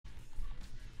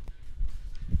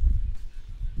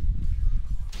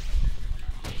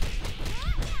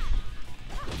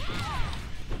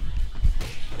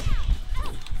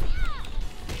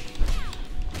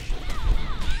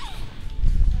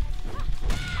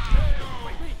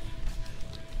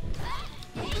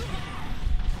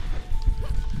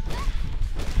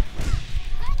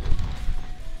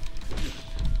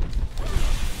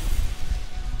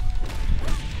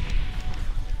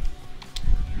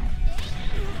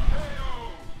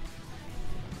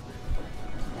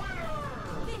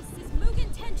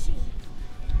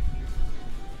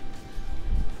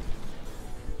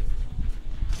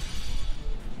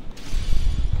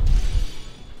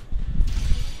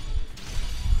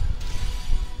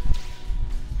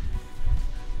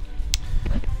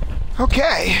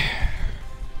Okay.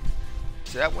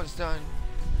 So that one's done.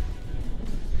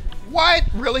 What?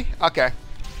 Really? Okay.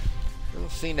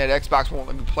 Seeing that Xbox won't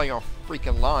let me play on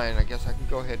freaking line, I guess I can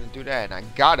go ahead and do that. And I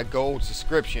got a gold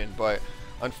subscription, but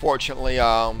unfortunately,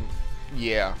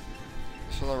 yeah.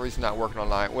 For some reason not working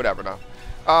online. Whatever though.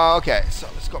 Okay, so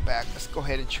let's go back. Let's go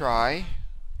ahead and try.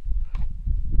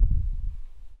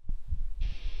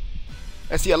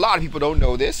 And see, a lot of people don't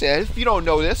know this. And if you don't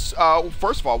know this,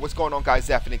 first of all, what's going on, guys?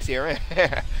 Zaphinix here.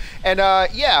 And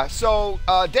yeah, so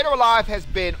Dead or Alive has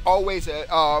been always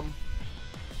a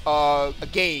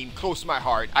game close to my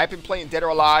heart. I've been playing Dead or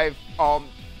Alive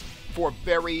for a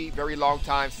very, very long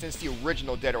time, since the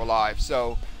original Dead or Alive.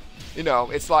 So, you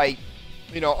know, it's like,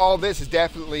 you know, all this is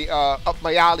definitely up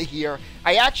my alley here.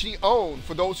 I actually own,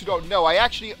 for those who don't know, I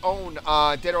actually own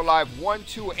Dead or Alive 1,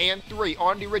 2, and 3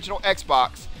 on the original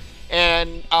Xbox.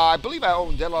 And I believe I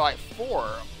own Dead or Alive 4.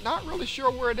 Not really sure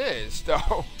where it is,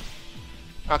 though.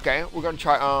 Okay, we're going to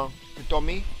try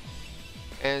Hitomi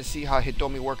and see how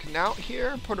Hitomi working out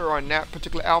here. Put her on that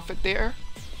particular outfit there.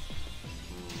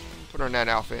 Put her on that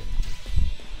outfit.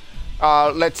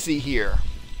 Let's see here.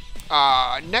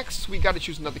 Next, we got to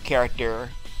choose another character.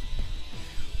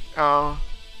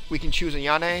 We can choose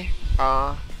Ayane.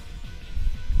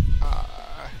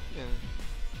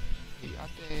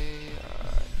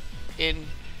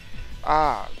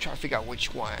 Trying to figure out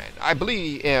which one. I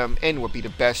believe N would be the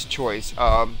best choice.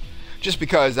 Just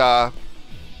because, yeah,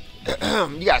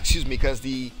 excuse me, because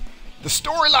the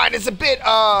storyline is a bit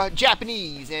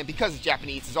Japanese, and because it's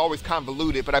Japanese, it's always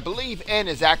convoluted. But I believe N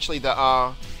is actually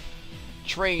the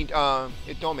trained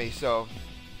Hitomi, so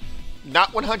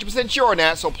not 100% sure on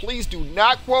that. So please do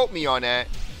not quote me on that.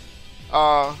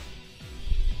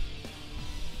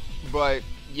 But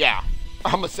yeah,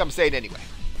 I'm saying anyway.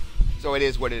 So it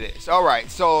is what it is. All right,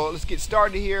 so let's get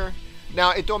started here.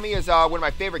 Now, Hitomi is one of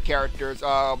my favorite characters,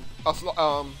 as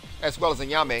well as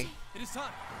Ayame. It is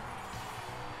time.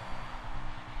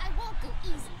 I won't go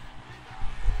easy.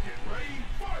 Get ready,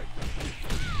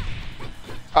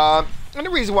 fight. And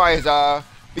the reason why is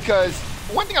because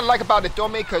one thing I like about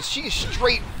Hitomi, because she's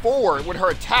straightforward with her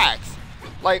attacks.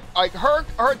 Like her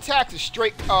attacks is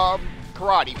straight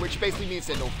karate, which basically means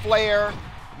that no flair.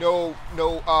 No,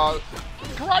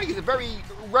 karate is a very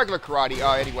regular karate,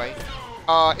 anyway.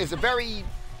 Is a very,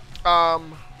 how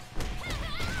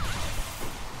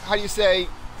do you say,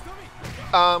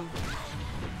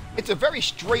 it's a very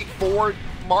straightforward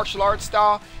martial arts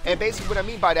style, and basically what I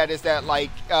mean by that is that,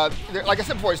 like I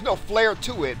said before, there's no flair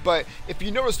to it, but if you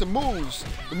notice the moves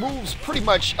pretty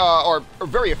much are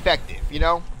very effective, you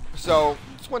know? So,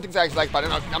 one of the things I actually like about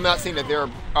it. I'm not saying that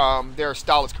their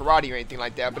style is karate or anything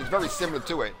like that, but it's very similar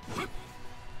to it.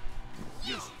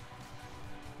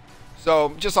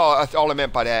 So just that's all I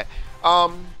meant by that.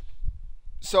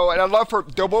 So, and I love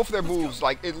both of their moves.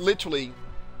 Like it literally,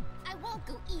 I won't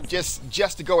go easy.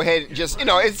 just to go ahead and just, you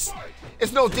know, it's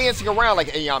no dancing around like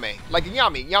Ayame. Like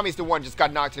Yame's the one just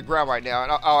got knocked to the ground right now,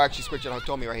 and I'll actually switch to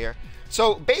Hitomi right here.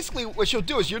 So basically, what she'll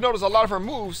do is you'll notice a lot of her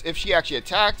moves if she actually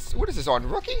attacks. What is this on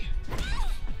rookie?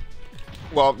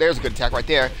 Well, there's a good attack right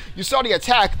there. You saw the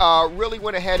attack really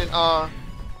went ahead and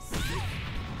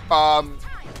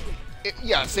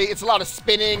yeah, see, it's a lot of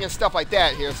spinning and stuff like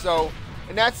that here. So,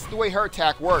 and that's the way her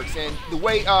attack works. And the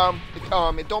way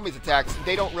Hitomi's attacks,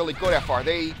 they don't really go that far.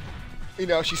 They, you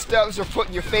know, she stubs her foot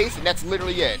in your face, and that's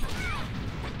literally it.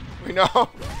 You know,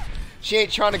 she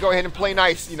ain't trying to go ahead and play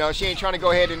nice. You know, she ain't trying to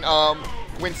go ahead and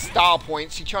win style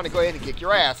points. She's trying to go ahead and kick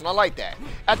your ass, and I like that.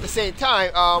 At the same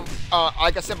time,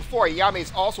 like I said before, Ayame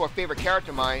is also a favorite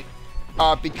character of mine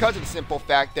because of the simple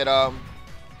fact that,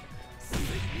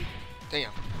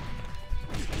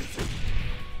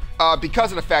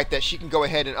 because of the fact that she can go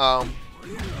ahead and,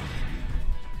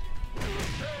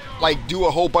 like, do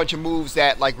a whole bunch of moves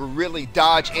that, like, really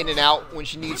dodge in and out when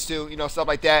she needs to, you know, stuff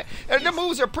like that. And the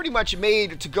moves are pretty much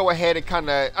made to go ahead and kind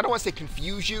of, I don't want to say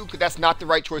confuse you, because that's not the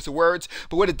right choice of words,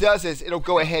 but what it does is it'll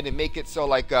go ahead and make it so,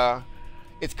 like,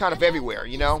 it's kind of everywhere,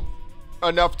 you know?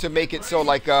 Enough to make it so,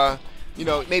 like, you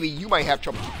know, maybe you might have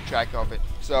trouble keeping track of it.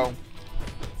 So,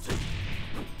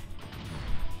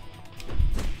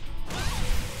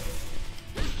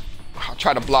 I'll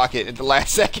try to block it at the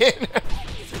last second.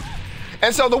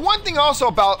 And so the one thing also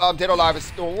about Dead or Alive is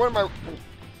one of my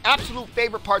absolute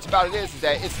favorite parts about it is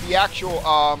that it's the actual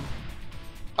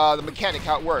the mechanic,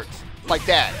 how it works, like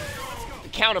that. The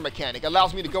counter mechanic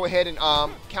allows me to go ahead and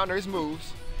counter his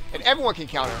moves, and everyone can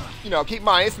counter. You know, keep in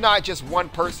mind it's not just one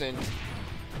person.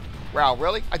 Wow,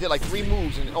 really? I did like 3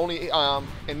 moves and only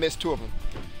and missed 2 of them.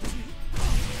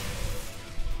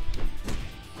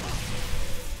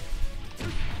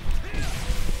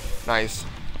 Nice.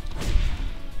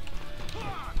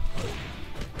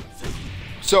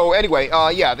 So anyway,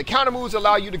 yeah, the counter moves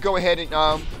allow you to go ahead and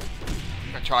I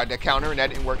tried that counter and that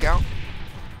didn't work out.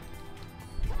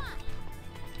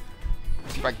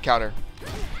 Let's see if I can counter.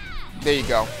 There you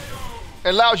go.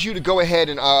 It allows you to go ahead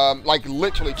and like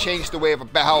literally change the way of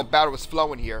how a battle is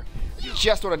flowing here,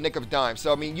 just on a nick of a dime.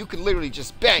 So I mean, you can literally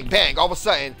just bang, bang. All of a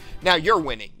sudden, now you're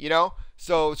winning. You know.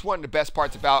 So it's one of the best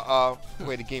parts about the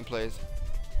way the game plays.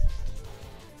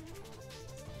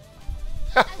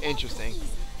 Interesting.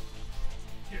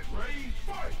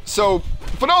 So,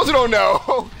 for those who don't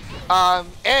know,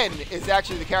 N is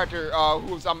actually the character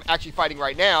who I'm actually fighting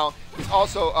right now. He's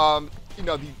also, you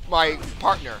know, my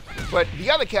partner. But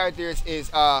the other character is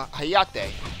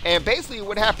Hayate. And basically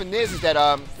what happened is that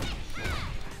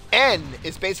N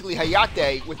is basically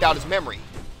Hayate without his memory.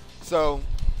 So,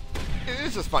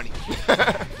 it's just funny.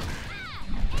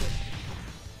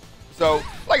 So,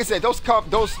 like I said, those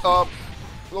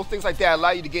things like that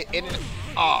allow you to get in and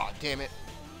damn it.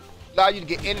 Allow you to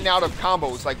get in and out of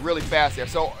combos like really fast there.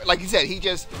 So, like he said,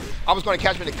 I was going to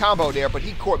catch him in the combo there, but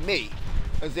he caught me.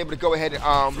 I was able to go ahead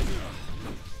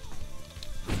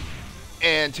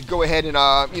and to go ahead and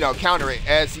you know, counter it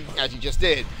as he just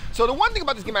did. So the one thing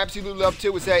about this game I absolutely love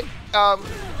too is that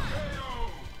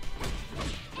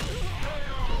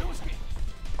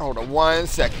hold on 1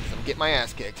 second, I'm getting my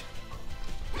ass kicked.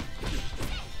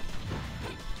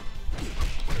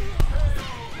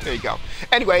 There you go.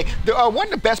 Anyway, one of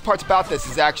the best parts about this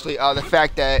is actually the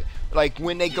fact that, like,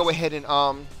 when they go ahead and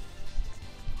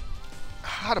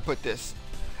how to put this?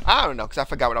 I don't know, because I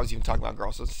forgot what I was even talking about,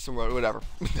 girls. So whatever.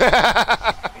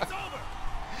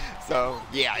 So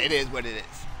yeah, it is what it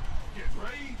is.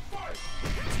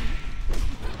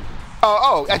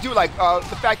 I do like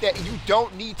the fact that you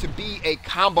don't need to be a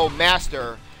combo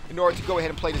master in order to go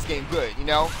ahead and play this game good. You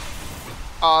know.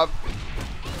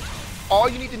 All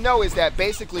you need to know is that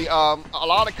basically a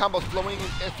lot of combos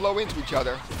flow into each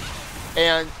other,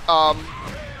 and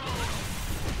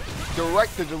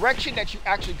the direction that you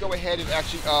actually go ahead and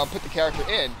actually put the character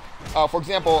in. For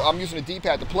example, I'm using a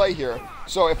D-pad to play here,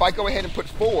 so if I go ahead and put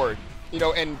forward, you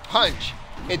know, and punch,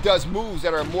 it does moves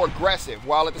that are more aggressive,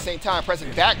 while at the same time pressing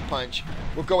back punch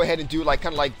will go ahead and do like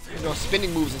kind of like, you know,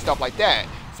 spinning moves and stuff like that.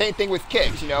 Same thing with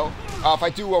kicks, you know. If I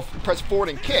do a press forward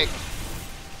and kick,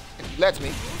 it lets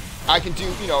me. I can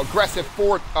do, you know, aggressive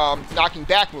forward knocking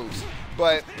back moves,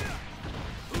 but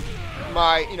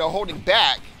my, you know, holding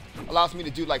back allows me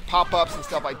to do like pop-ups and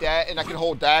stuff like that, and I can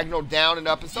hold diagonal down and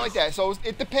up and stuff like that. So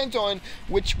it depends on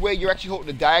which way you're actually holding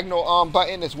the diagonal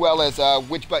button, as well as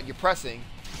which button you're pressing,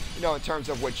 you know, in terms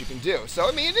of what you can do. So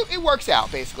I mean, it works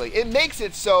out basically. It makes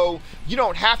it so you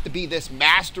don't have to be this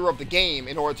master of the game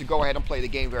in order to go ahead and play the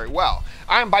game very well.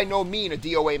 I am by no means a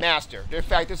DOA master. In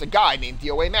fact, there's a guy named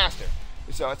DOA Master.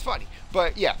 So it's funny.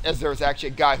 But yeah, as there's actually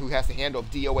a guy who has to handle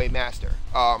DOA Master.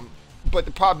 But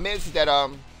the problem is that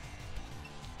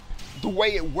the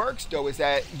way it works though is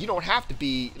that you don't have to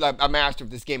be like a master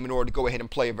of this game in order to go ahead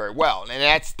and play it very well. And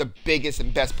that's the biggest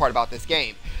and best part about this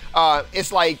game.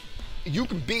 It's like you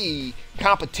can be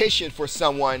competition for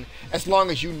someone as long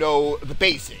as you know the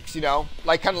basics, you know?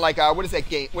 Like kind of like what is that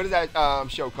game? What is that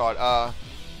show called?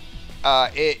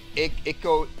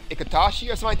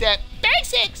 Ikatashi or something like that.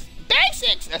 Basics!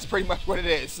 Basics! That's pretty much what it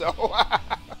is. So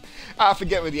I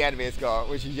forget what the anime is called,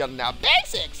 which is yelling out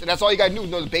basics, and that's all you gotta do is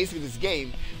know the basics of this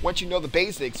game. Once you know the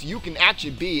basics, you can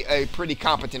actually be a pretty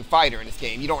competent fighter in this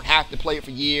game. You don't have to play it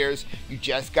for years. You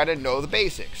just gotta know the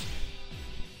basics.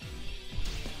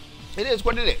 It is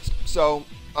what it is. So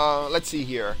let's see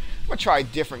here. I'm gonna try a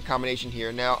different combination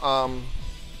here now.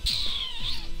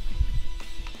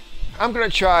 I'm gonna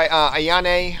try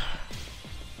Ayane.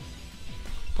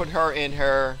 Put her in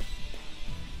her.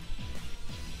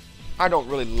 I don't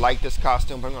really like this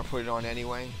costume, but I'm going to put it on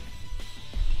anyway.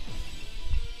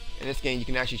 In this game, you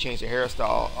can actually change the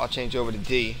hairstyle. I'll change over to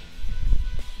D.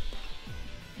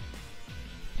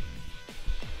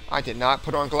 I did not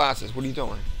put on glasses. What are you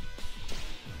doing?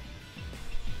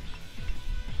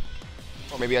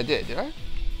 Or maybe I did I?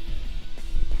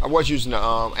 I was using the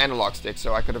analog stick,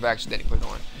 so I could have accidentally put it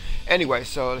on. Anyway,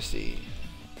 so let's see.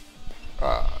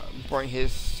 Bring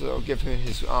his, so give him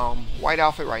his white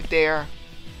outfit right there.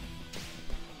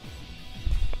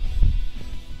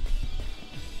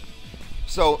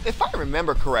 So if I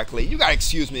remember correctly, you gotta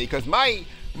excuse me because my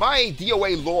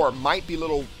DOA lore might be a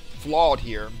little flawed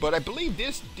here, but I believe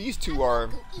these two are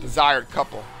desired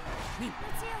couple. Let's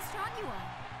see how strong you are.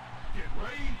 Get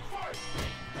ready, fight!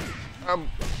 I'm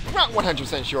not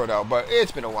 100% sure though, but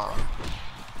it's been a while.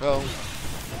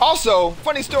 Also,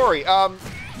 funny story.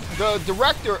 The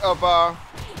director of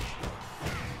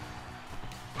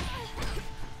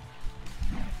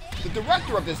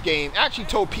director of this game actually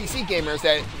told PC gamers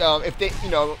that if they,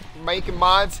 making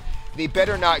mods, they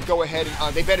better not go ahead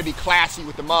and they better be classy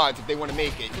with the mods if they want to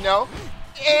make it,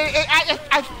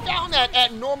 I found that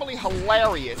abnormally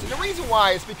hilarious, and the reason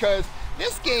why is because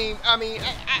this game,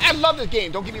 I love this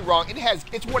game, don't get me wrong,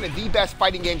 it's one of the best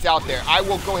fighting games out there. I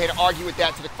will go ahead and argue with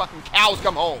that till the fucking cows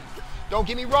come home. Don't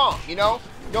get me wrong, no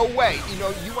way.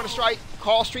 You want to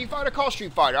call Street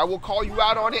Fighter, I will call you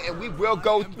out on it, and we will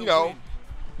go,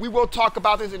 we will talk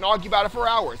about this and argue about it for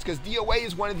hours, because DOA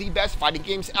is one of the best fighting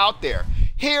games out there.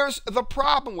 Here's the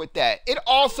problem with that. It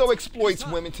also exploits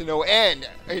women to no end,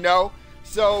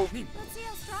 so, Let's see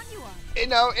how strong you are.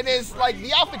 and it's like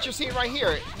the outfits you're seeing right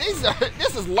here, this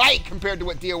is light compared to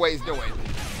what DOA is doing.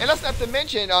 And let's not to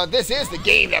mention, this is the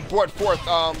game that brought forth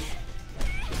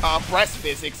breast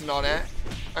physics and all that.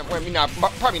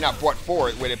 Probably not brought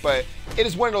forward with it, but it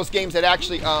is one of those games that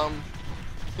actually,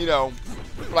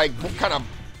 like kind of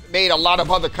made a lot of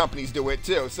other companies do it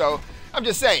too. So I'm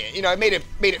just saying, it made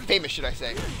it famous, should I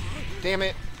say? Damn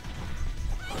it!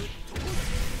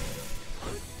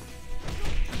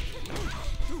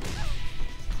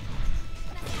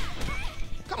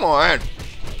 Come on!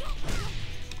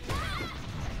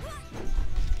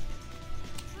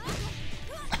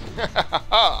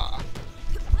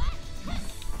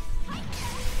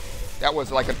 That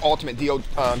was like an ultimate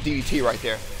DDT right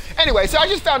there. Anyway, so I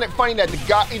just found it funny that the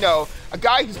guy, a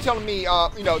guy who's telling me,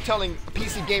 telling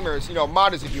PC gamers,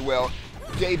 modders, if you will,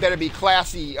 they better be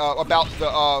classy about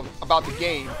the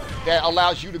game that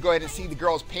allows you to go ahead and see the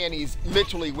girl's panties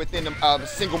literally within a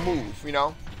single move,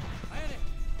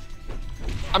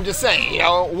 I'm just saying,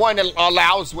 one that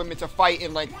allows women to fight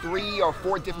in like 3 or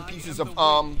 4 different pieces of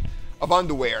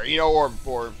underwear,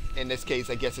 or in this case,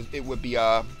 I guess it would be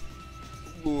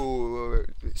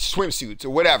swimsuits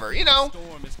or whatever,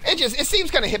 it seems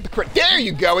kind of hypocritical. There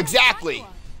you go, exactly.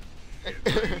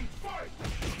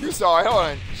 You saw it. Hold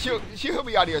on, she'll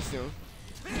be out here soon.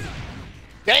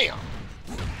 Damn,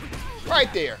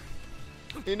 right there.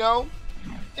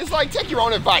 It's like, take your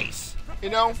own advice.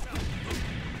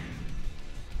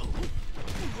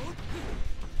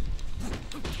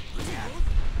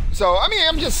 So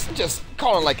I'm just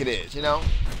calling it like it is,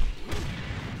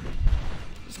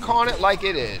 Just calling it like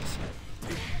it is.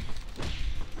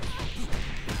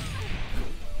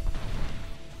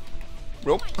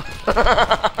 Nope.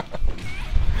 I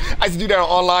used to do that on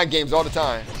online games all the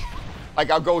time. Like,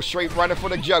 I'll go straight running for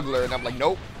the juggler, and I'm like,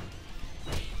 nope.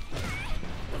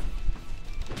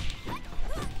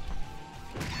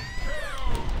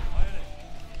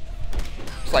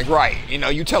 It's like, right,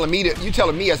 you telling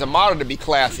me as a model to be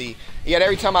classy. Yet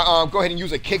every time I go ahead and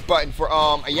use a kick button for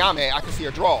Ayame, I can see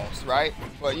her draws, right?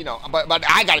 But but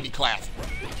I gotta be classy.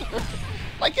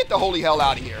 Like, get the holy hell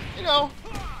out of here,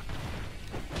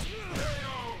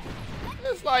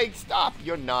 It's like, stop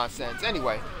your nonsense.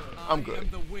 Anyway, I'm good.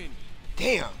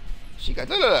 Damn, she got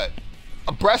look.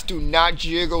 A breast do not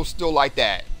jiggle still like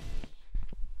that.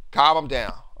 Calm them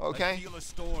down, okay? I feel a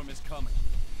storm is coming.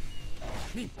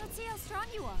 Let's see how strong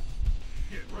you are.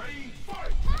 Get ready,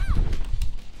 fight!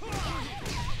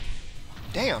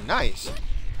 Damn, nice.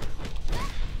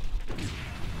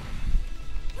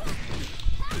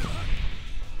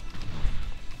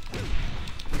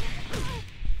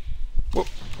 Whoop,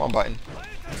 wrong button.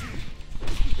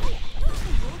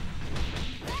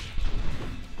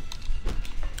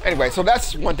 Anyway, so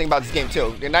that's one thing about this game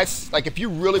too. And that's, like, if you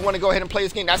really want to go ahead and play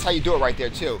this game, that's how you do it right there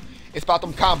too. It's about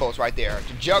them combos right there.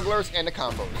 The jugglers and the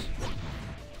combos.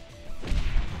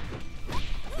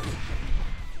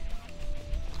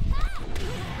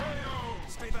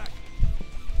 Stay back.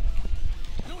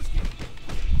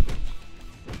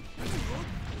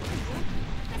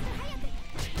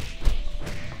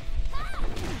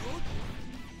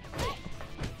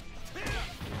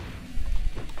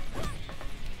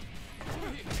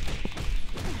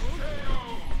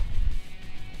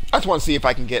 I just want to see if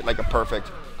I can get like a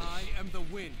perfect. I am the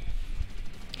wind.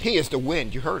 He is the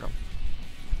wind. You heard him.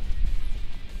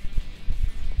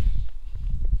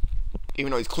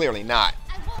 Even though he's clearly not.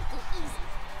 I won't go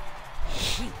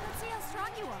easy. Let's see how strong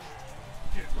you are.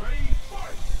 Get ready,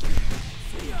 fight!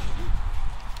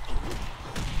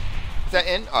 Is that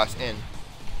in? Oh, it's in.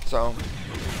 So.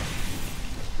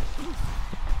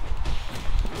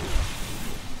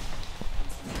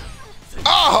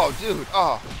 Oh, dude.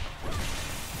 Oh.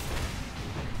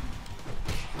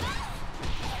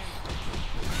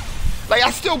 Like,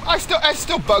 it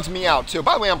still bugs me out too.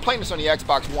 By the way, I'm playing this on the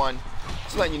Xbox One.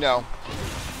 Just letting you know.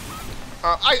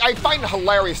 I find it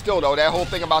hilarious still though, that whole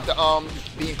thing about the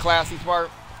being classy part.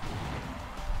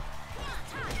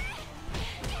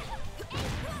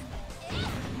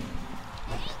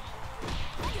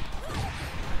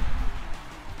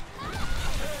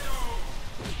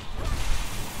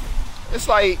 It's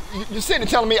like, you're sitting and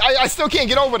telling me I still can't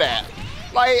get over that.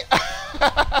 Like,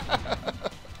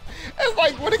 it's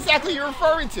like, what exactly are you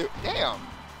referring to? Damn.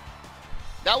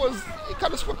 That was, it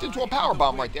kind of swept into a power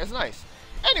bomb right there. It's nice.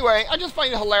 Anyway, I just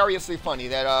find it hilariously funny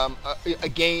that a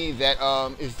game that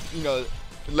is, you know,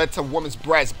 lets a woman's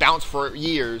breast bounce for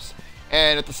years,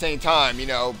 and at the same time, you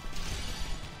know,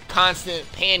 constant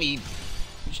panty,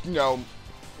 you know,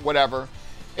 whatever,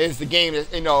 is the game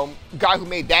that, you know, guy who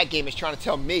made that game is trying to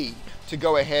tell me to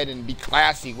go ahead and be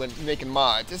classy when making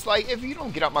mods. It's like, if you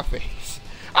don't get out my face.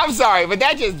 I'm sorry, but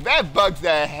that bugs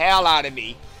the hell out of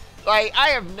me. Like, I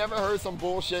have never heard some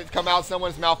bullshit come out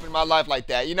someone's mouth in my life like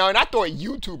that, you know, and I thought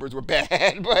YouTubers were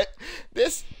bad, but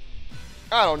this,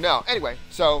 I don't know. Anyway,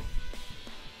 so,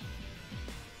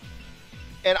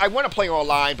 and I want to play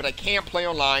online, but I can't play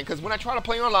online, because when I try to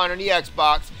play online on the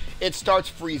Xbox, it starts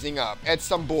freezing up. It's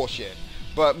some bullshit.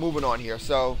 But moving on here,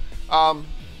 so, let's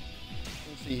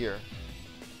see here.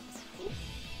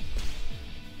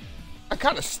 I'm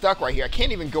kind of stuck right here. I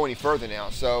can't even go any further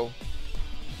now, so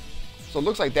it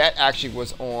looks like that actually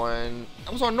was on,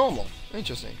 that was on normal.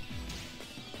 Interesting.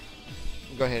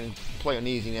 I'll go ahead and play on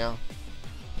easy now.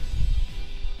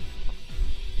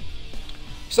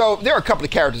 So there are a couple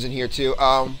of characters in here too.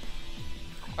 I'm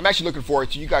actually looking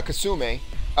forward to, you got Kasume.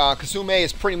 Kasume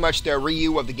is pretty much the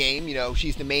Ryu of the game. You know,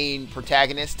 she's the main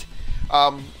protagonist,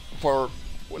 for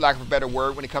lack of a better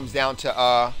word, when it comes down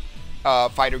to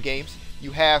fighter games.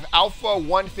 You have Alpha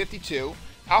 152.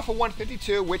 Alpha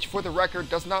 152, which for the record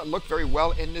does not look very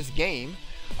well in this game.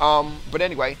 But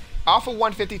anyway, Alpha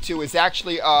 152 is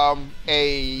actually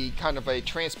a kind of a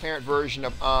transparent version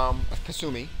of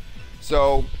Kasumi.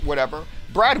 So, whatever.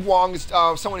 Brad Wong is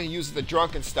someone who uses the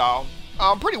drunken style.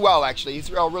 Pretty well, actually.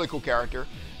 He's a really cool character.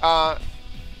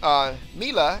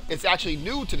 Mila is actually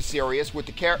new to the series with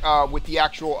the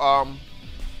actual,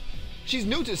 she's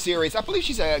new to the series. I believe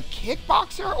she's a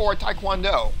kickboxer or a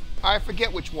taekwondo. I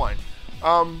forget which one.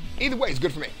 Either way, it's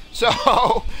good for me.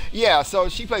 So, yeah, so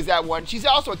she plays that one. She's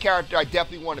also a character I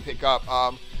definitely want to pick up.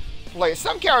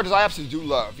 Some characters I absolutely do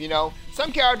love, you know.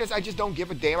 Some characters I just don't give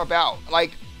a damn about.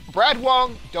 Like, Brad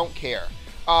Wong, don't care.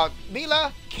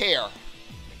 Mila, care.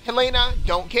 Helena,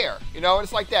 don't care. You know,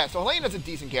 it's like that. So Helena's a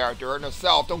decent character in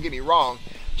herself, don't get me wrong.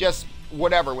 Just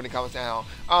whatever when it comes down.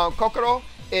 Kokoro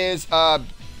is a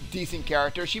decent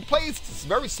character. She plays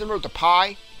very similar to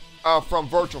Pi from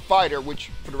Virtual Fighter, which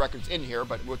for the record's in here,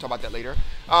 but we'll talk about that later.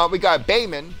 We got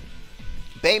Bayman.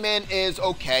 Bayman is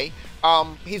okay.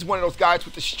 He's one of those guys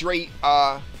with the straight,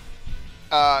 kind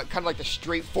of like the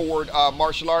straightforward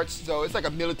martial arts. So it's like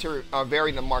a military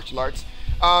variant of martial arts.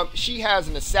 She has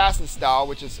an assassin style,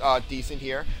 which is decent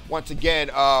here. Once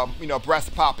again, you know, breasts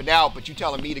popping out, but you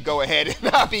telling me to go ahead and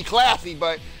not be classy,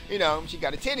 but, you know, she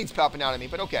got her titties popping out at me,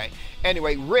 but okay.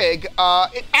 Anyway, Rig,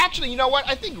 actually, you know what?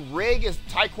 I think Rig is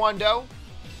Taekwondo,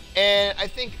 and I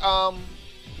think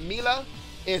Mila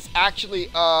is actually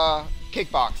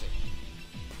kickboxing.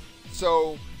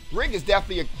 So, Rig is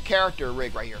definitely a character,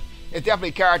 Rig right here. It's definitely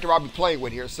a character I'll be playing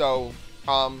with here, so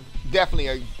definitely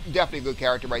a good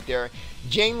character right there.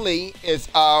 Jane Lee is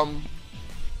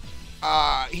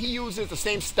he uses the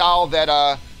same style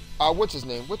that what's his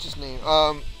name?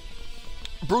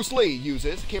 Bruce Lee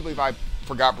uses. Can't believe I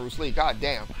forgot Bruce Lee. God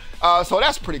damn. So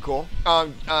that's pretty cool.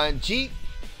 Jeet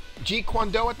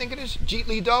Kwon Do, I think it is. Jeet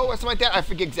Lee Do or something like that. I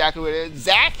forget exactly what it is.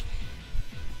 Zach.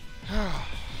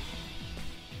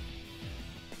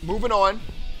 Moving on.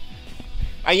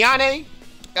 Ayane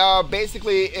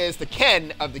basically is the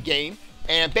Ken of the game,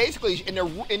 and basically in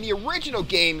the original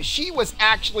game she was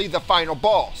actually the final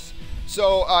boss.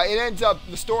 So it ends up,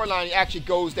 the storyline actually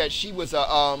goes that she was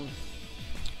I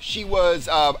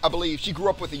believe she grew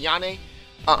up with Ayane.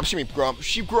 She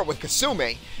grew up with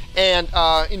Kasume, and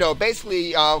you know,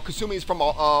 basically Kasumi is from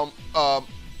a kind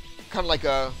of like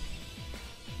a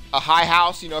high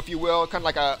house, you know, if you will, kind of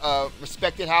like a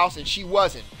respected house, and she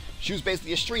wasn't. She was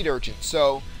basically a street urchin.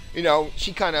 So, you know,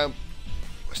 she kind of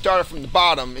started from the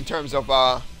bottom in terms of,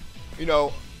 you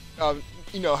know how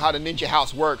the ninja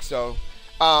house works. So,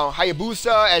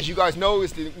 Hayabusa, as you guys know,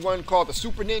 is the one called the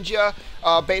Super Ninja.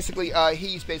 Basically,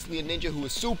 he's basically a ninja who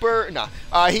is super.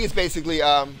 He's basically,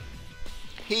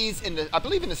 he's in the, I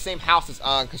believe, in the same house as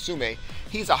Kasume.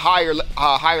 He's a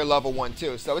higher level one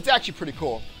too. So it's actually pretty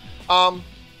cool. I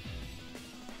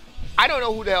don't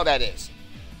know who the hell that is.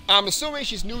 I'm assuming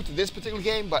she's new to this particular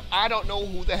game, but I don't know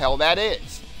who the hell that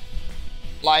is.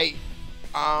 Like,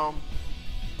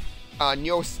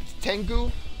 Nyo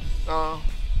Tengu? I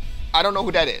don't know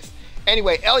who that is.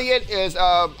 Anyway, Elliot is,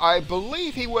 I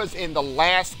believe he was in the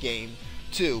last game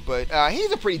too, but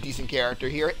he's a pretty decent character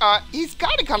here. He's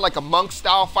kind of like a monk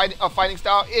style fighting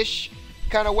style-ish.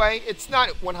 kind of way. It's not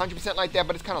 100% like that,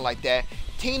 but it's kind of like that.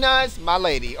 Tina's my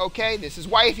lady, okay? This is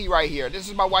wifey right here. This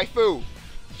is my waifu.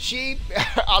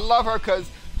 I love her because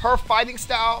her fighting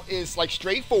style is like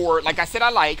straightforward. Like I said,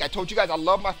 I told you guys I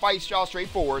love my fight style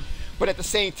straightforward. But at the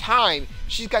same time,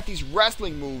 she's got these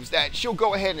wrestling moves that she'll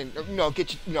go ahead and,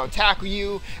 get you, tackle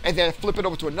you and then flip it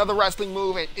over to another wrestling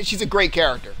move. And she's a great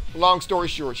character. Long story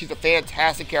short, she's a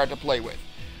fantastic character to play with.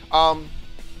 And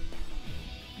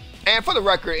for the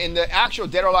record, in the actual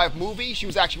Dead or Alive movie, she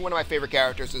was actually one of my favorite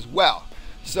characters as well.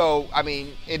 So, I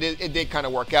mean, it did kind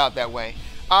of work out that way.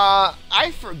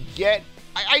 I forget.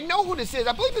 I know who this is.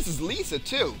 I believe this is Lisa,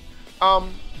 too.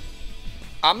 I'm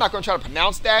not going to try to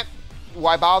pronounce that.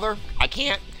 Why bother? I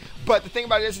can't. But the thing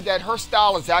about it is that her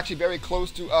style is actually very close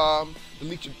to the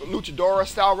luchadora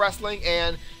style wrestling.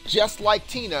 And just like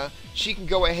Tina, she can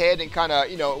go ahead and kind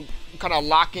of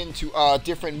lock into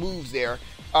different moves there.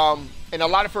 And a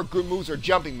lot of her good moves are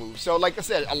jumping moves. So like I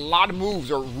said, a lot of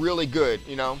moves are really good,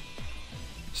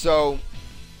 So,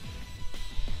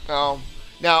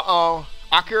 now,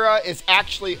 Akira is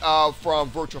actually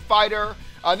from Virtua Fighter.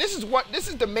 This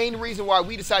is the main reason why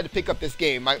we decided to pick up this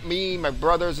game. Me, my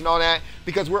brothers, and all that,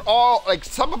 because we're all like,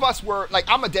 some of us were like,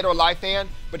 I'm a Dead or Alive fan,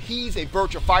 but he's a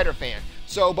Virtua Fighter fan.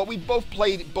 So, but we both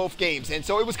played both games, and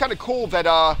so it was kind of cool that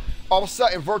all of a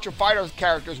sudden Virtua Fighter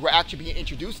characters were actually being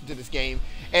introduced into this game,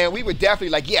 and we were definitely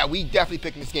like, yeah, we definitely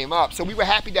picking this game up. So we were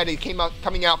happy that it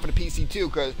coming out for the PC too,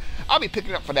 because I'll be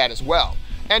picking up for that as well.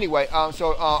 Anyway,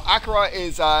 so Akira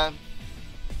is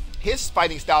his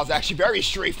fighting style is actually very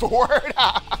straightforward.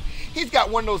 He's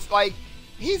got one of those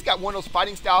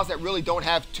fighting styles that really don't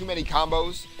have too many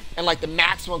combos, and like the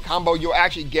maximum combo you'll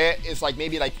actually get is like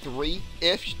maybe like 3,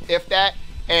 if that,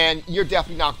 and you're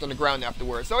definitely knocked on the ground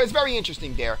afterwards. So it's very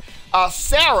interesting there.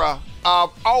 Sarah,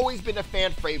 always been a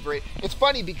fan favorite. It's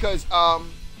funny because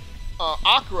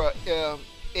Akira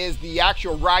is the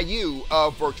actual Ryu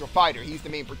of Virtua Fighter. He's the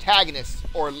main protagonist,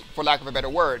 or for lack of a better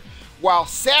word. While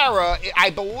Sarah, I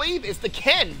believe, is the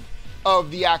Ken of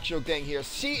the actual thing here.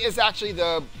 She is actually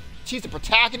she's the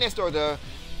protagonist, or the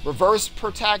reverse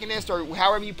protagonist, or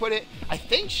however you put it. I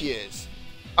think she is.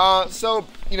 So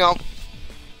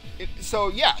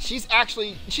yeah, she's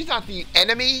not the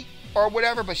enemy or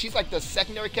whatever, but she's like the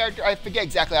secondary character. I forget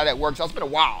exactly how that works. It's been a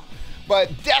while. But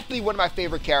definitely one of my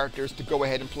favorite characters to go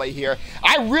ahead and play here.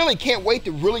 I really can't wait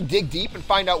to really dig deep and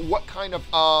find out what kind of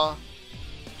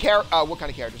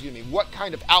what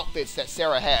kind of outfits that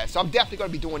Sarah has. So I'm definitely going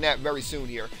to be doing that very soon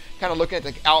here. Kind of looking at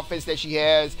the outfits that she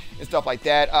has and stuff like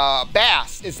that.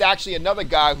 Bass is actually another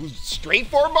guy who's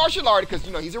straightforward martial art because,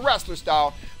 he's a wrestler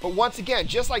style. But once again,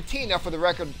 just like Tina, for the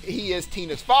record, he is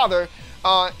Tina's father.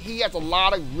 He has a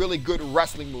lot of really good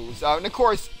wrestling moves. And of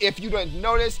course, if you didn't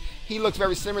notice, he looks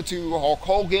very similar to Hulk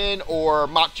Hogan or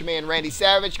Macho Man Randy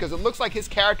Savage, because it looks like his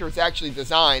character is actually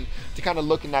designed to kind of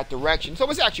look in that direction. So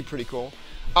it's actually pretty cool.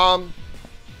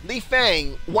 Li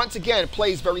Fang, once again,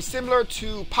 plays very similar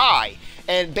to Pai,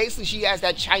 and basically she has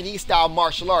that Chinese-style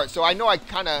martial arts. So I know I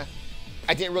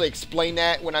didn't really explain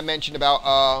that when I mentioned about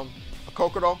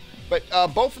Kokoro, but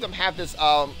both of them have this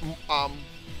kind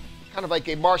of like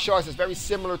a martial arts that's very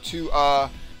similar to a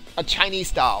Chinese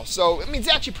style. So I mean, it's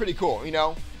actually pretty cool,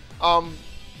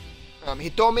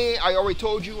 Hitomi, I already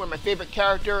told you, one of my favorite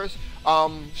characters.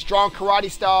 Strong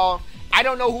karate style. I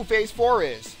don't know who Phase 4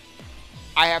 is.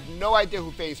 I have no idea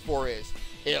who Phase 4 is.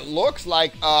 It looks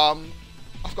like, I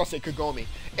was going to say Kagome.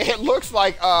 It looks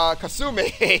like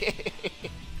Kasumi.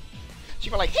 She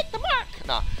went like, hit the mark.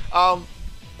 Nah.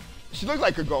 She looks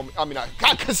like Kagome. I mean,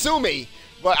 Kasumi,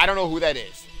 but I don't know who that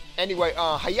is. Anyway,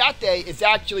 Hayate is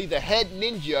actually the head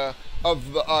ninja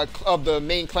of the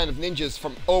main clan of ninjas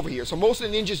from over here. So most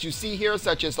of the ninjas you see here,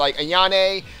 such as like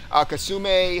Ayane,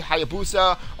 Kasume,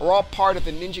 Hayabusa, are all part of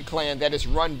the ninja clan that is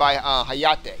run by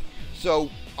Hayate. So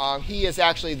he is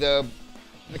actually the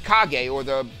Kage, or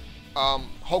the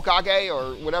Hokage,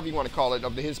 or whatever you want to call it,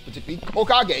 of his particular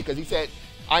Hokage, because he said,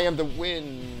 "I am the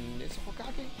wind." Is it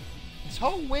Hokage? Is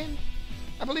Ho wind?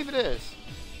 I believe it is.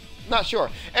 Not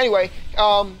sure. Anyway,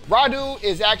 Radu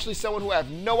is actually someone who I have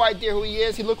no idea who he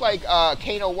is. He looked like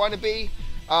Kano wannabe.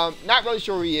 Not really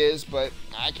sure who he is, but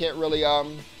I can't really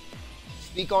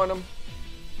speak on him.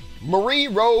 Marie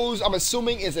Rose, I'm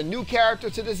assuming, is a new character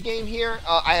to this game here.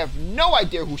 I have no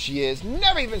idea who she is.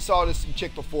 Never even saw this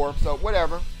chick before, so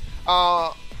whatever.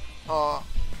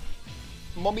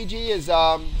 Momiji is,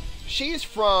 she's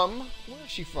from, where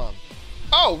is she from?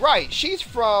 Oh, right, she's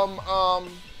from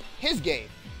his game,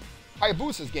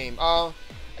 Hayabusa's game. I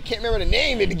can't remember the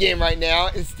name of the game right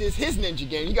now. It's his ninja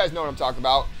game. You guys know what I'm talking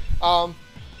about.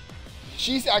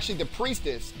 She's actually the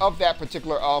priestess of that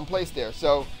particular place there.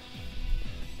 So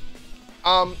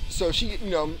So she,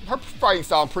 you know, her fighting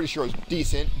style I'm pretty sure is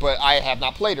decent, but I have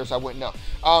not played her, so I wouldn't know.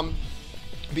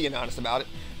 Being honest about it.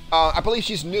 I believe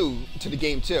she's new to the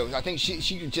game too. I think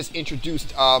she just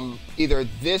introduced either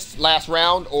this last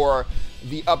round or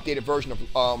the updated version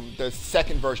of the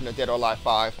second version of Dead or Alive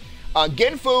 5.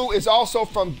 Genfu is also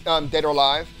from Dead or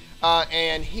Alive,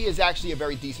 and he is actually a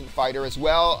very decent fighter as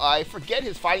well. I forget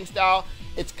his fighting style.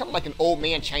 It's kind of like an old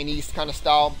man Chinese kind of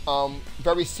style,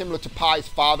 very similar to Pai's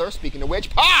father. Speaking of which,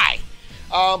 Pai!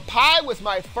 Pai was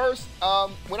my first,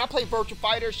 when I played Virtua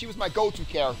Fighter, she was my go-to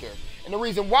character. And the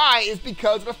reason why is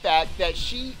because of the fact that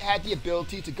she had the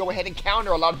ability to go ahead and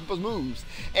counter a lot of people's moves.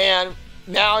 And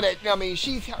now that, I mean,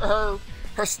 she's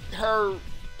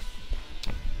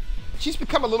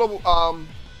become a little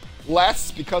less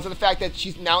because of the fact that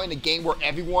she's now in a game where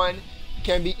everyone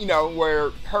can be, you know, where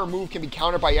her move can be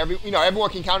countered by everyone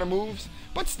can counter moves.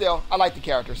 But still, I like the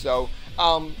character, so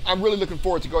I'm really looking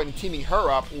forward to going and teaming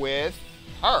her up with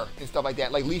her and stuff like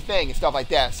that, like Li Feng and stuff like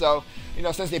that. So, you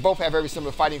know, since they both have very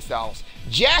similar fighting styles.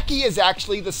 Jackie is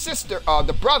actually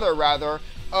the brother rather,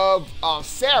 of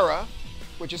Sarah,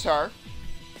 which is her.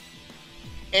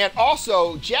 And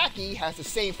also, Jackie has the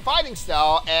same fighting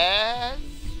style as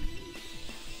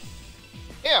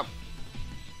him.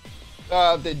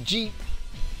 The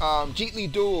Jeet Li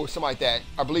Du or something like that.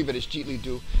 I believe it is Jeet Li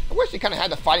Du. I wish they kind of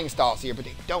had the fighting styles here, but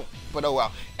they don't. But oh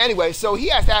well. Anyway, so he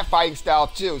has that fighting style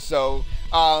too. So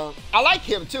I like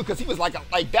him too because he was like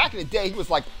back in the day, he was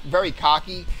like very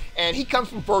cocky, and he comes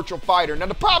from Virtua Fighter. Now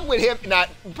the problem with him, the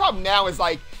problem now is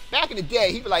like back in the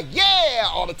day, he'd be like yeah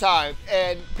all the time,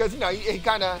 and because you know he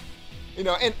kind of, you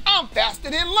know, and I'm faster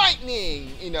than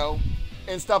lightning, you know,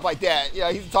 and stuff like that.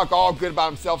 Yeah, he's talk all good about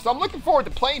himself. So I'm looking forward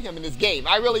to playing him in this game.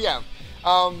 I really am.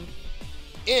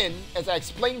 In, as I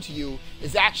explained to you,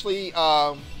 is actually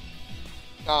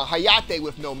Hayate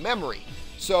with no memory.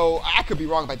 So I could be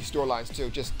wrong about these storylines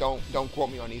too. Just don't quote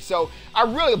me on these. So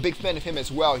I'm really a big fan of him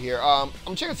as well here.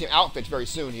 I'm checking some outfits very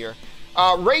soon here.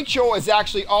 Rachel is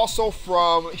actually also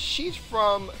she's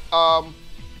from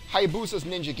Hayabusa's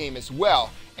Ninja game as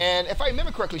well. And if I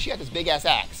remember correctly, she had this big ass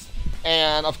axe.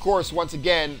 And of course, once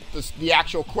again, the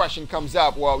actual question comes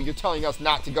up. Well, you're telling us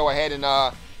not to go ahead and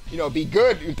you know, be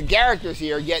good with the characters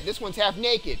here, yet this one's half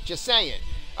naked. Just saying.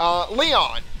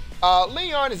 Leon.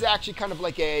 Leon is actually kind of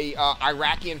like a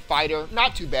Iraqian fighter.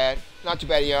 Not too bad. Not too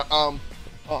bad, yeah.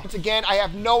 Once again, I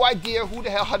have no idea who the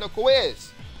hell Hanako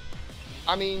is.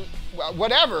 I mean,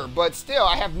 whatever, but still,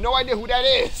 I have no idea who that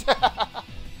is.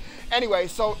 Anyway,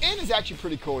 so In is actually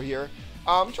pretty cool here.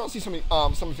 I'm trying to see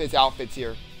some of his outfits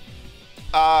here.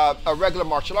 A regular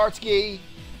martial arts gi.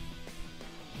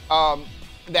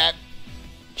 That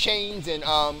chains and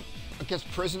I guess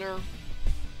prisoner.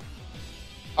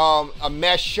 A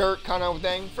mesh shirt kind of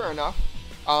thing. Fair enough.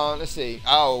 Let's see.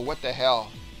 Oh, what the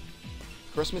hell?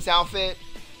 Christmas outfit.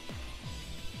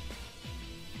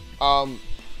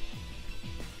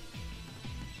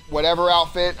 Whatever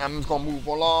outfit. I'm just gonna move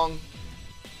along.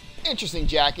 Interesting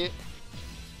jacket.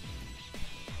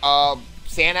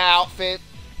 Santa outfit.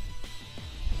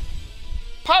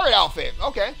 Pirate outfit.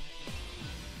 Okay.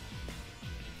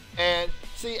 And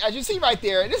see, as you see right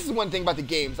there, this is one thing about the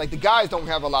games. Like, the guys don't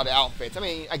have a lot of outfits. I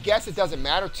mean, I guess it doesn't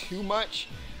matter too much,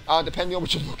 depending on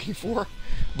what you're looking for.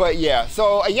 But yeah,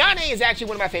 so Ayane is actually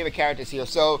one of my favorite characters here.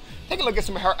 So take a look at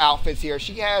some of her outfits here.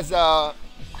 She has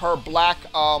her black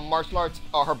martial arts,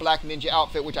 her black ninja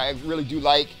outfit, which I really do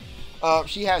like.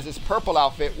 She has this purple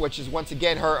outfit, which is once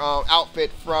again her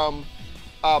outfit from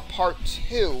part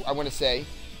 2, I want to say.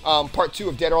 Part 2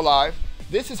 of Dead or Alive.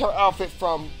 This is her outfit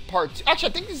from part 2. Actually,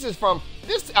 I think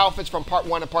this outfit's from part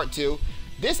 1 and part 2.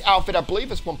 This outfit, I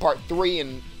believe, is from part 3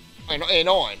 and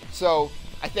on. So,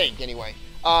 I think, anyway.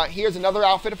 Here's another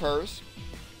outfit of hers.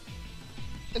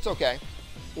 It's okay.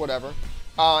 Whatever.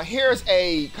 Here's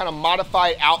a kind of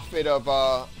modified outfit of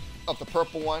the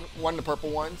purple one of the purple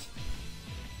ones.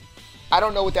 I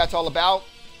don't know what that's all about.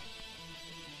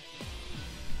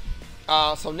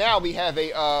 So now we have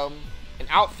an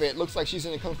outfit. Looks like she's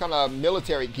in some kind of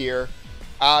military gear.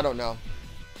 I don't know.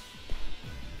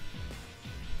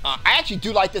 I actually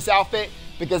do like this outfit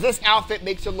because this outfit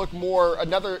makes her look more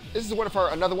this is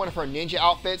another one of her ninja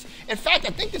outfits. In fact,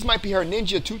 I think this might be her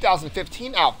Ninja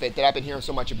 2015 outfit that I've been hearing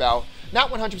so much about.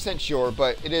 Not 100% sure,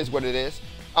 but it is what it is.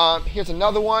 Here's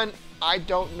another one. I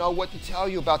don't know what to tell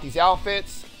you about these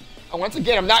outfits. Once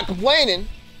again, I'm not complaining,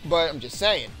 but I'm just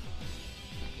saying.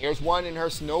 Here's one in her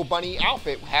Snow Bunny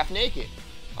outfit, half naked.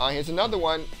 Here's another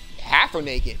one, half or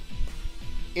naked.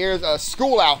 Here's a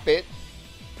school outfit.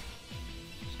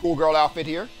 Schoolgirl outfit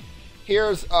here.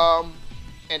 Here's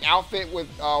an outfit with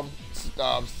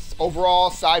overall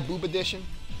side boob edition.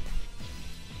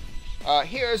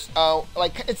 Here's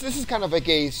like this is kind of like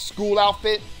a school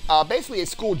outfit, basically a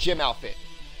school gym outfit.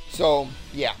 So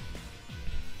yeah.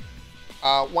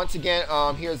 Once again,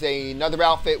 here's another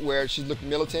outfit where she's looking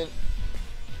militant.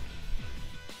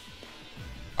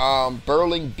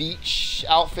 Burling Beach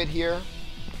outfit here.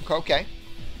 Okay.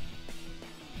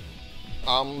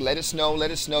 Let us know,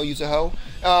 use a hoe.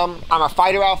 I'm a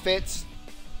fighter outfits.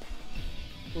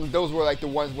 Those were like the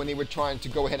ones when they were trying to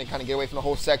go ahead and kind of get away from the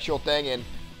whole sexual thing, and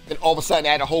then all of a sudden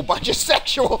add a whole bunch of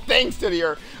sexual things to the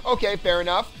earth. Okay, fair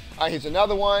enough. Here's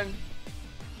another one.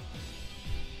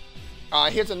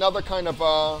 Here's another kind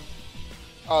of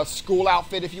school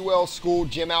outfit, if you will, school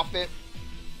gym outfit.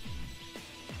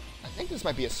 I think this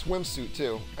might be a swimsuit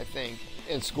too, I think,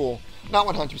 in school. Not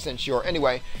 100% sure.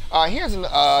 Anyway, here's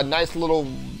a nice little,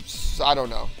 I don't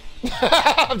know.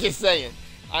 I'm just saying.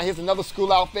 Here's another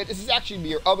school outfit. This is actually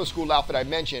your other school outfit I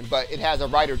mentioned, but it has a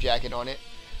rider jacket on it.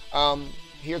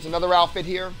 Here's another outfit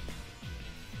here.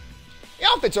 The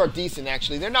outfits are decent,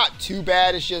 actually. They're not too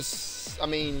bad. It's just, I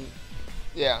mean,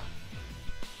 yeah.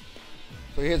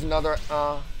 So here's another,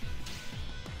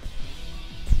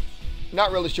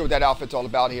 not really sure what that outfit's all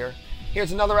about here.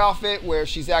 Here's another outfit where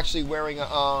she's actually wearing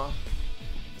a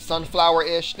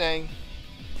sunflower-ish thing.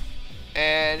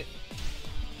 And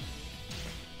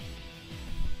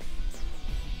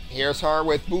here's her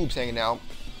with boobs hanging out.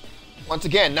 Once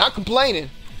again, not complaining,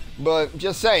 but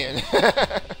just saying.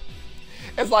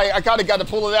 It's like I kind of got to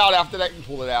pull it out after that.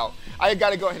 Pull it out. I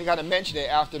got to go ahead and kind of mention it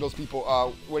after those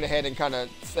people went ahead and kind of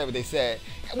said what they said.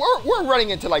 We're running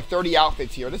into like 30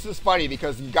 outfits here. This is funny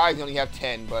because you guys only have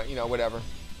 10, but you know, whatever.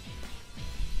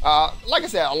 Like I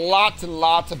said, lots and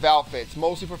lots of outfits,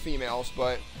 mostly for females,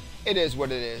 but it is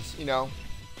what it is, you know.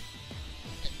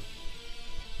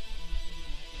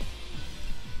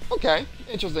 Okay,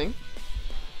 interesting.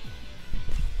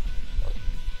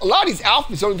 A lot of these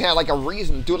outfits don't even have like a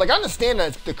reason to do it. Like I understand that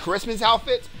it's the Christmas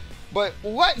outfits, but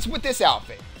what's with this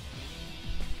outfit?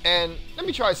 And let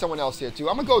me try someone else here too.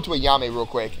 I'm gonna go to a Yame real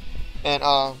quick, and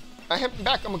I'm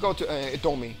gonna go to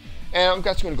Itomi, and I'm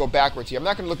just gonna go backwards here. I'm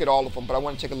not gonna look at all of them, but I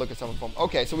want to take a look at some of them.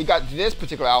 Okay, so we got this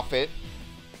particular outfit.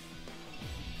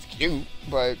 It's cute,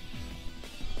 but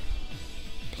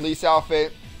police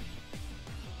outfit.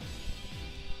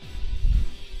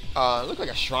 Look like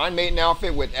a shrine maiden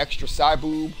outfit with extra side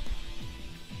boob.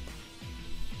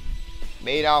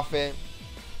 Maid outfit.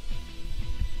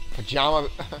 Pajama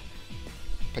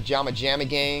jamma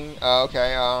gang.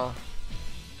 Okay.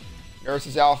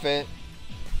 Nurse's outfit.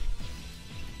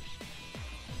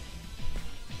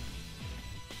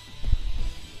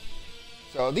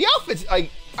 So the outfits,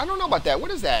 like, I don't know about that.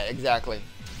 What is that exactly?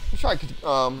 I'm trying to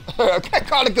I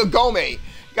called it Kagome.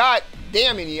 God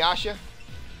damn it, Inuyasha.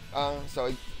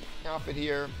 So outfit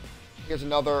here. Here's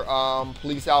another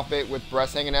police outfit with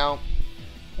breasts hanging out.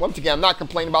 Once again, I'm not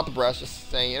complaining about the breasts, just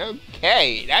saying,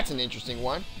 okay, that's an interesting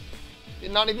one.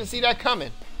 Did not even see that coming.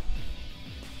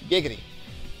 Giggity.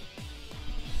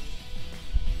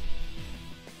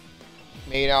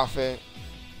 Maid outfit.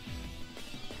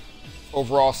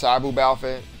 Overall side boob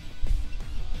outfit.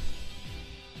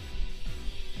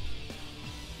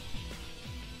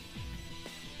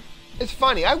 It's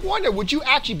funny. I wonder, would you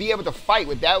actually be able to fight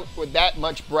with that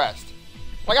much breast?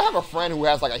 Like, I have a friend who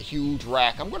has like a huge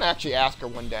rack. I'm gonna actually ask her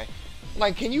one day.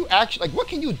 Like, can you actually, like, what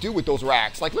can you do with those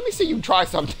racks? Like, let me see you try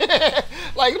something.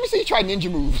 Like, let me see you try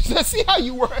ninja moves. Let's see how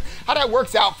you work, how that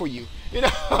works out for you. You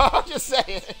know, I'm just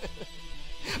saying.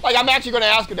 Like, I'm actually gonna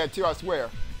ask her that too. I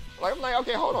swear. Like, I'm like,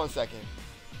 okay, hold on a second.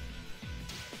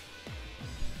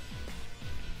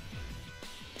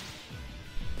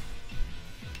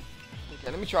 Okay,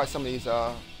 let me try some of these,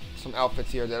 some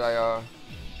outfits here that I,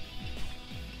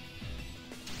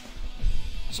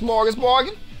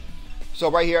 Smorgasbord. So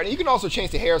right here, and you can also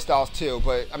change the hairstyles too,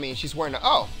 but, I mean, she's wearing I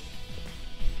was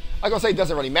gonna say it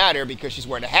doesn't really matter because she's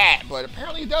wearing a hat, but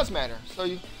apparently it does matter. So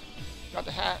you got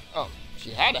the hat. Oh, she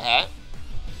had a hat.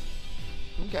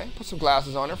 Okay, put some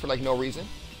glasses on her for, like, no reason.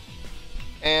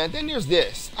 And then there's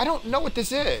this. I don't know what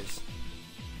this is,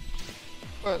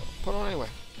 but put it on anyway.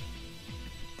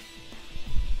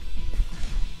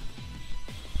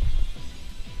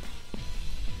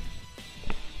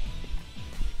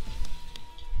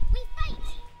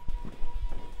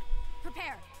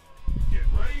 Get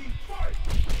ready, fight!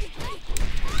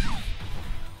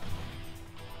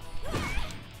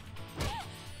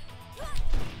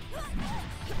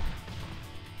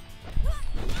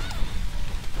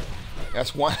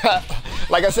 That's one,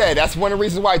 like I said, that's one of the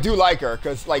reasons why I do like her,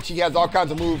 because, like, she has all kinds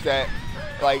of moves that,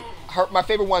 like, my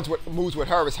favorite moves with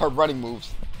her is her running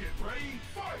moves. Get ready,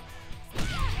 fight!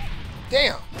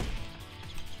 Damn.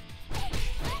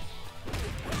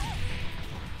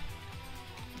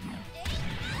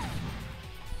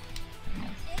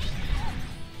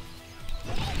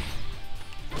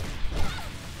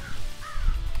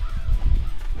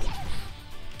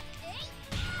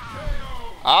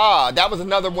 That was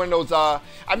another one of those.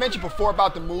 I mentioned before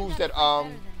about the moves that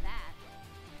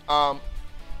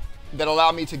that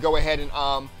allowed me to go ahead and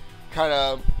kind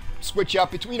of switch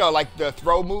up between, like the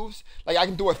throw moves. Like I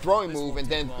can do a throwing move and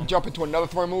then jump into another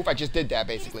throwing move. I just did that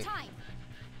basically.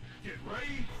 Get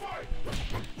ready, fight!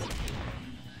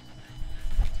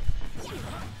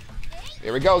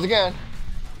 Here he goes again.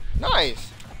 Nice.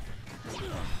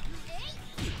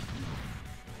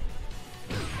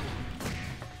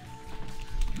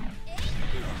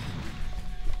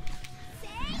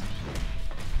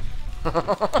 Get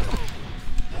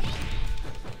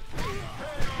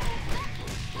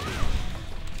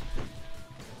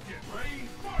ready,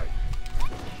 fight!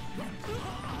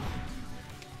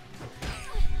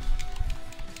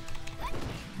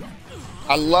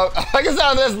 I love, like I said,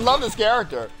 I just love this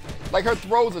character. Like her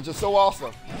throws are just so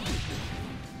awesome.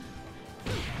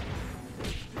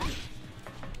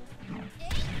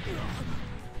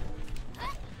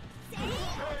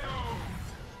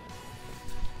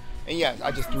 And yes,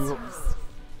 I just threw her.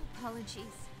 Apologies.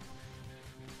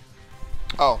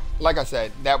 Oh, like I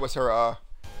said, that was her,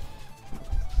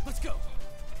 Let's go.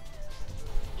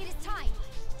 It is time.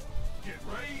 Get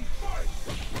ready, fight!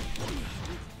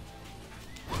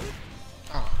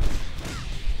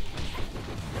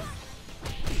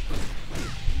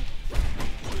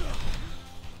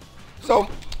 So,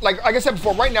 like I said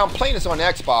before, right now I'm playing this on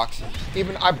Xbox.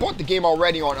 Even I bought the game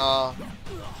already on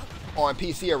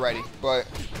PC already, but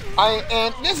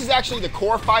and this is actually the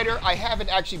Core Fighter. I haven't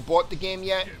actually bought the game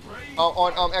yet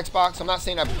on Xbox. I'm not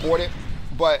saying I bought it,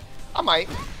 but I might.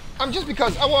 I'm just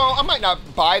because well, I might not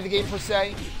buy the game per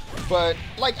se, but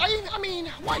like I mean,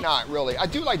 why not really? I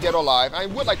do like Dead or Alive. I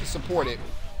would like to support it.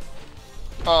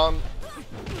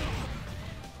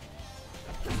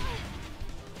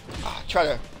 Try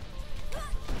to.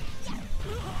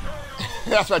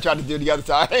 That's what I tried to do the other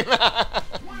time. My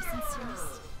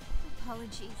sincerest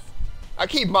apologies. I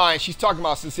keep in mind she's talking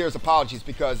about sincerest apologies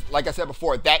because, like I said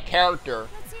before, that character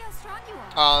Let's see how strong you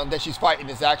are. that she's fighting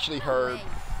is actually her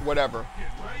whatever. Get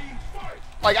ready, fight!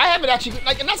 Like I haven't actually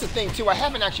and that's the thing too. I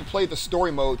haven't actually played the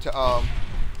story mode to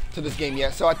this game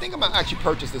yet, so I think I'm gonna actually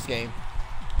purchase this game.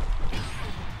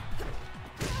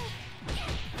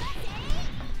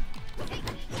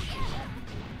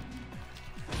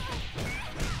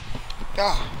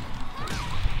 Ah.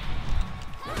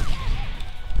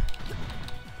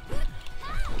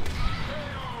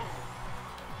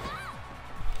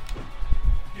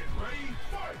 Get ready,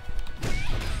 fight!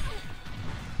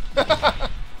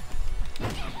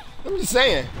 I'm just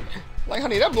saying. Like,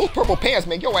 honey, those purple pants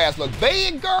make your ass look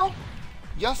big, girl.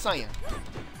 Just saying.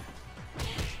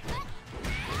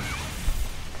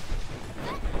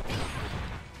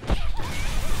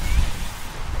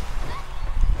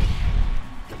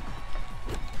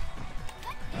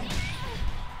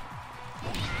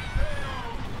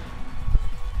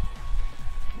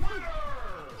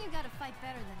 You gotta fight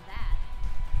better than that.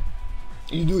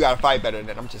 You do gotta fight better than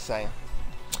that. I'm just saying.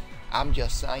 I'm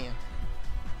just saying.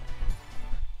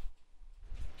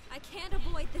 I can't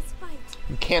avoid this fight.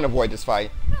 You can't avoid this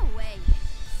fight. No way.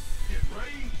 Get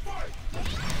ready, fight!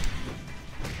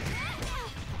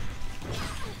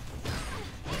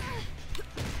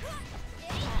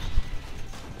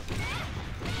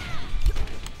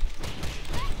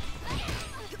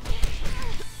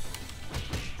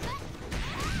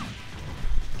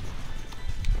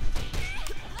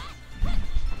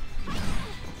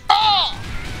 Ah!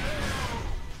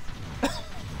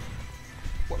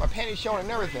 With my panties showing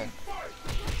and everything.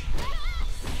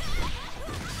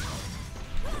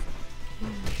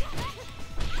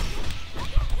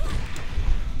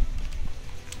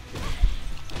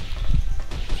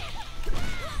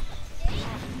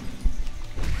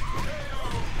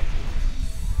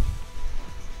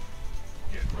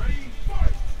 Get ready,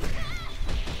 fight!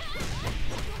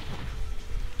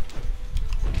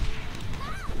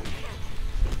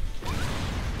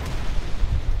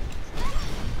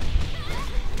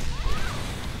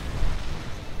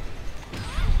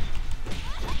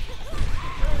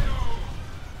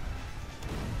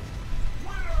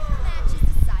 Match is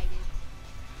decided.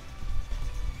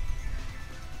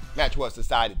 Match was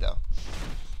decided though.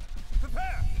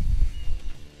 Prepare!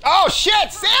 Oh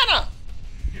shit, Santa!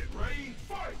 Get ready,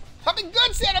 fight! I've been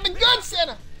good, Santa. I've been good,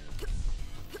 Santa.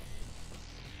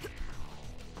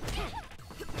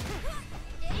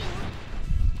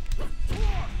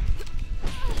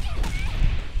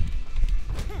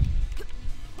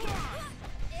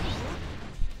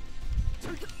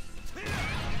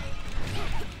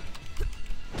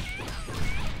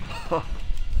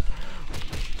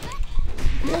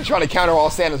 I'm trying to counter all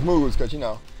Santa's moves because, you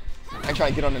know, I'm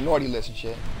trying to get on the naughty list and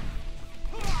shit.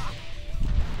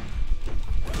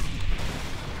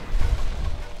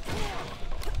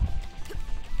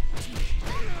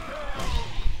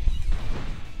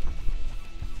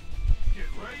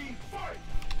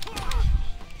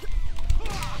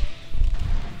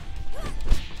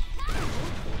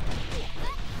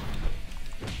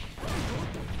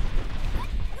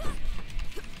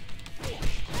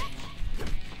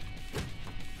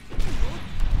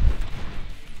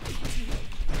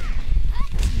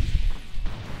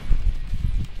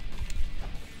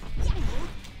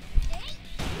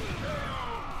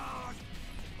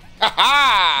 Ha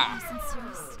ha! My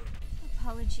sincerest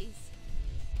apologies.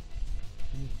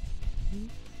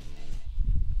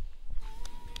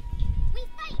 We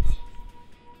fight!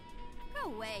 Go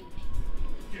away.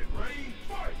 Get ready,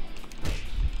 fight!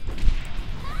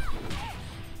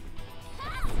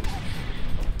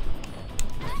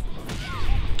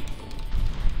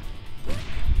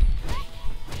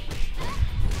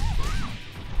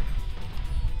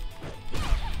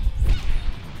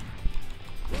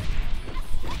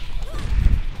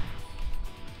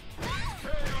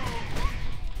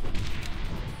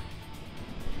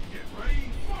 Get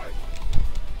ready, fight!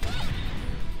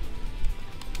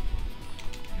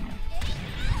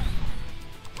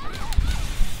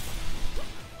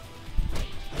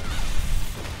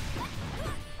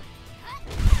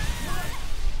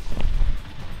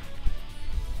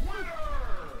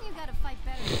 You gotta fight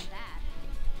better than that.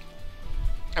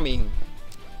 I mean,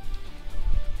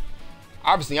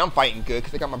 obviously I'm fighting good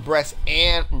because I got my breast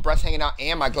hanging out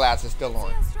and my glasses still See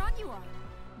on. how strong you are.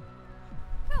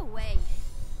 Go away.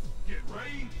 Get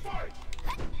ready, fight!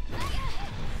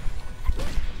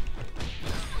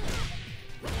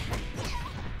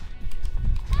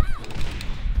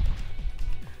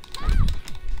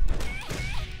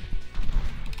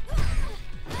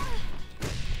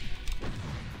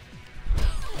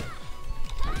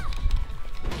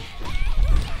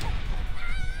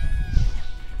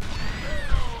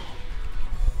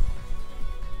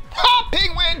 Ha!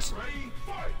 Penguins! Ready,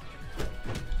 fight!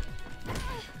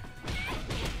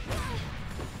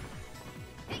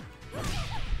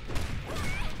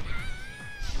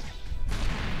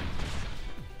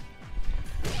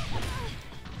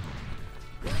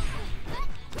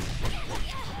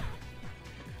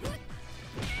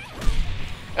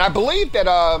 And I believe that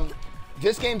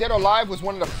this game, Dead or Alive, was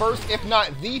one of the first, if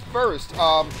not the first,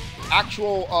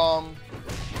 actual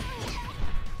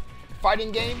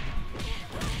fighting game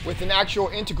with an actual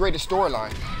integrated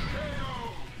storyline.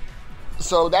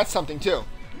 So that's something too.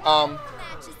 Match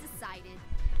is decided.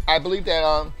 I believe that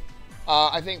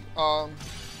I think I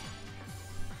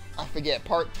forget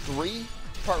part 3,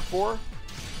 part 4. I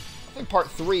think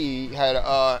part 3 had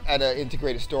an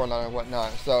integrated storyline and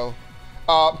whatnot. So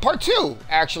part 2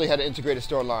 actually had an integrated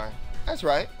storyline. That's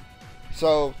right.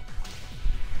 So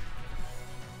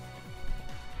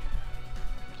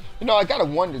you know, I gotta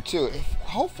wonder too. If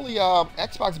hopefully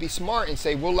Xbox be smart and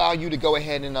say we'll allow you to go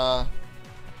ahead and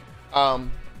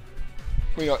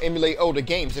you know, emulate older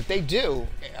games. If they do,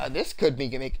 this could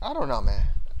make I don't know, man.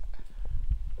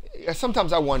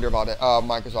 Sometimes I wonder about it,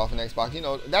 Microsoft and Xbox. You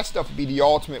know, that stuff would be the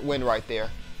ultimate win right there.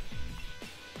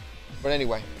 But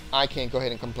anyway, I can't go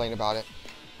ahead and complain about it.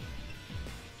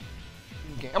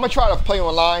 Okay, I'm gonna try to play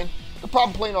online. The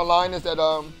problem playing online is that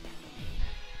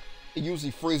it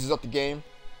usually freezes up the game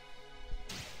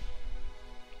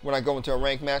when I go into a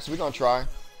ranked match. So we're gonna try.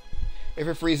 If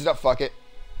it freezes up, fuck it.